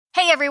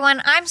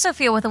everyone, I'm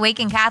Sophia with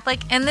Awaken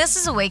Catholic, and this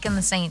is Awaken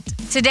the Saint.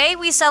 Today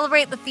we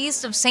celebrate the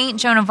feast of Saint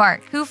Joan of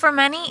Arc, who for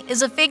many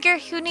is a figure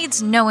who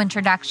needs no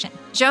introduction.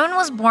 Joan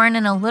was born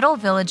in a little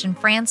village in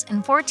France in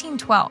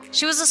 1412.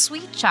 She was a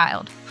sweet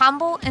child,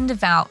 humble and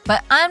devout,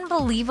 but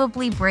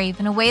unbelievably brave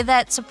in a way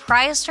that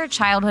surprised her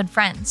childhood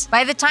friends.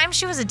 By the time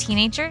she was a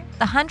teenager,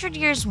 the 100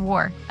 Years'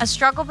 War, a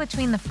struggle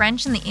between the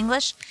French and the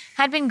English,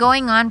 had been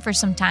going on for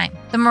some time.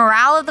 The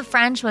morale of the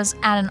French was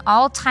at an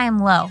all-time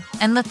low,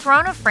 and the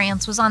throne of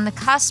France was on the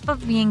cusp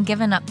of being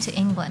given up to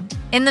England.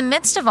 In the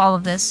midst of all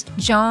of this,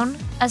 Joan,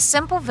 a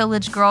simple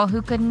village girl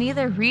who could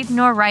neither read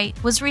nor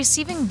write, was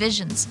receiving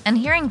visions and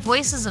hearing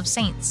voices of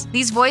saints.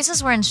 These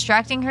voices were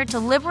instructing her to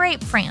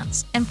liberate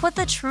France and put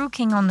the true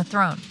king on the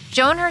throne.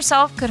 Joan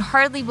herself could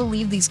hardly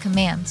believe these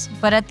commands,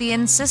 but at the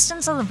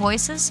insistence of the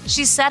voices,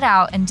 she set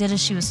out and did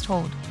as she was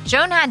told.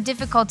 Joan had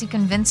difficulty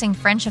convincing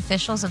French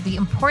officials of the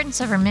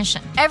importance of her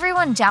mission.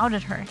 Everyone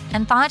doubted her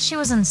and thought she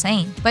was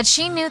insane, but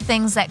she knew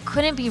things that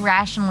couldn't be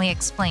rationally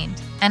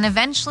explained. And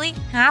eventually,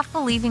 half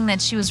believing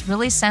that she was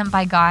really sent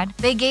by God,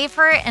 they gave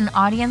her an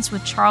audience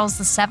with Charles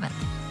VII,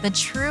 the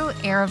true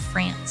heir of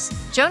France.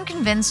 Joan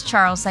convinced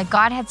Charles that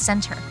God had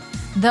sent her,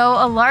 though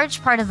a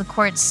large part of the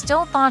court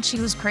still thought she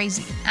was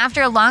crazy.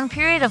 After a long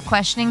period of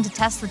questioning to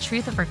test the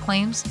truth of her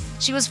claims,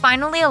 she was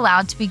finally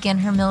allowed to begin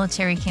her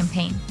military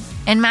campaign.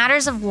 In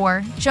matters of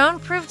war, Joan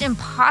proved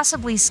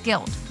impossibly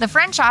skilled. The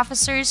French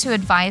officers who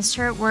advised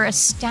her were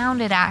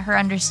astounded at her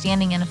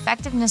understanding and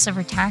effectiveness of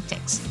her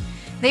tactics.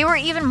 They were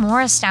even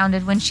more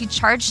astounded when she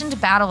charged into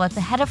battle at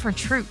the head of her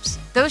troops.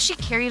 Though she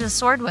carried a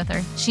sword with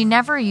her, she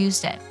never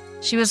used it.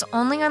 She was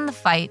only on the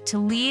fight to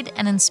lead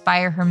and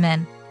inspire her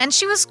men. And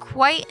she was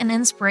quite an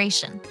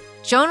inspiration.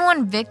 Joan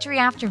won victory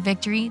after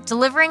victory,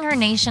 delivering her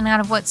nation out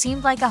of what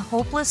seemed like a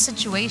hopeless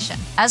situation.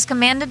 As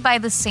commanded by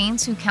the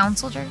saints who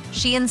counseled her,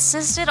 she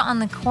insisted on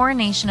the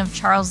coronation of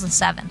Charles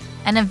VII,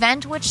 an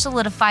event which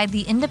solidified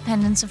the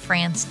independence of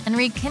France and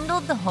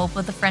rekindled the hope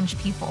of the French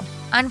people.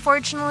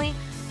 Unfortunately,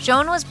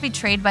 Joan was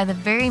betrayed by the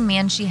very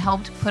man she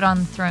helped put on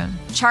the throne.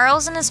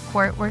 Charles and his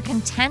court were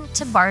content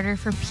to barter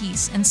for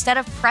peace instead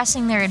of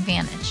pressing their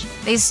advantage.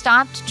 They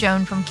stopped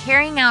Joan from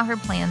carrying out her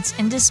plans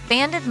and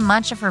disbanded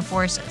much of her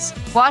forces.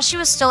 While she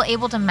was still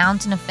able to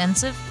mount an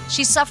offensive,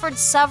 she suffered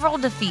several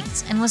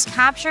defeats and was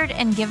captured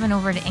and given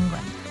over to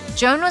England.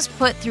 Joan was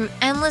put through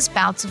endless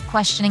bouts of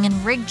questioning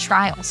and rigged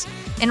trials,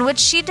 in which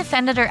she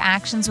defended her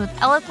actions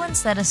with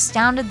eloquence that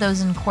astounded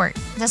those in court.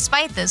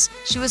 Despite this,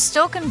 she was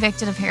still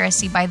convicted of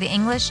heresy by the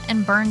English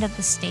and burned at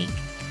the stake.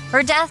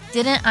 Her death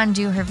didn't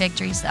undo her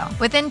victories, though.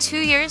 Within 2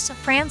 years,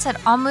 France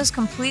had almost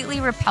completely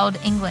repelled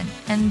England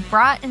and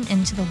brought an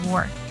end to the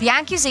war. The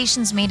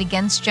accusations made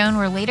against Joan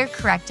were later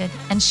corrected,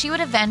 and she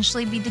would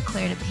eventually be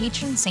declared a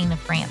patron saint of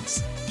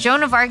France.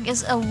 Joan of Arc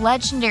is a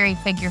legendary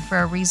figure for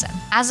a reason.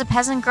 As a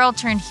peasant girl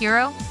turned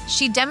hero,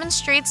 she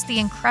demonstrates the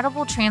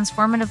incredible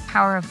transformative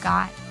power of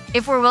God.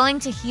 If we're willing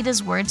to heed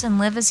His words and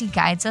live as He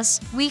guides us,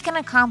 we can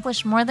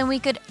accomplish more than we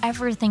could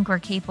ever think we're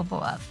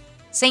capable of.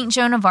 Saint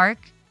Joan of Arc,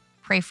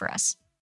 pray for us.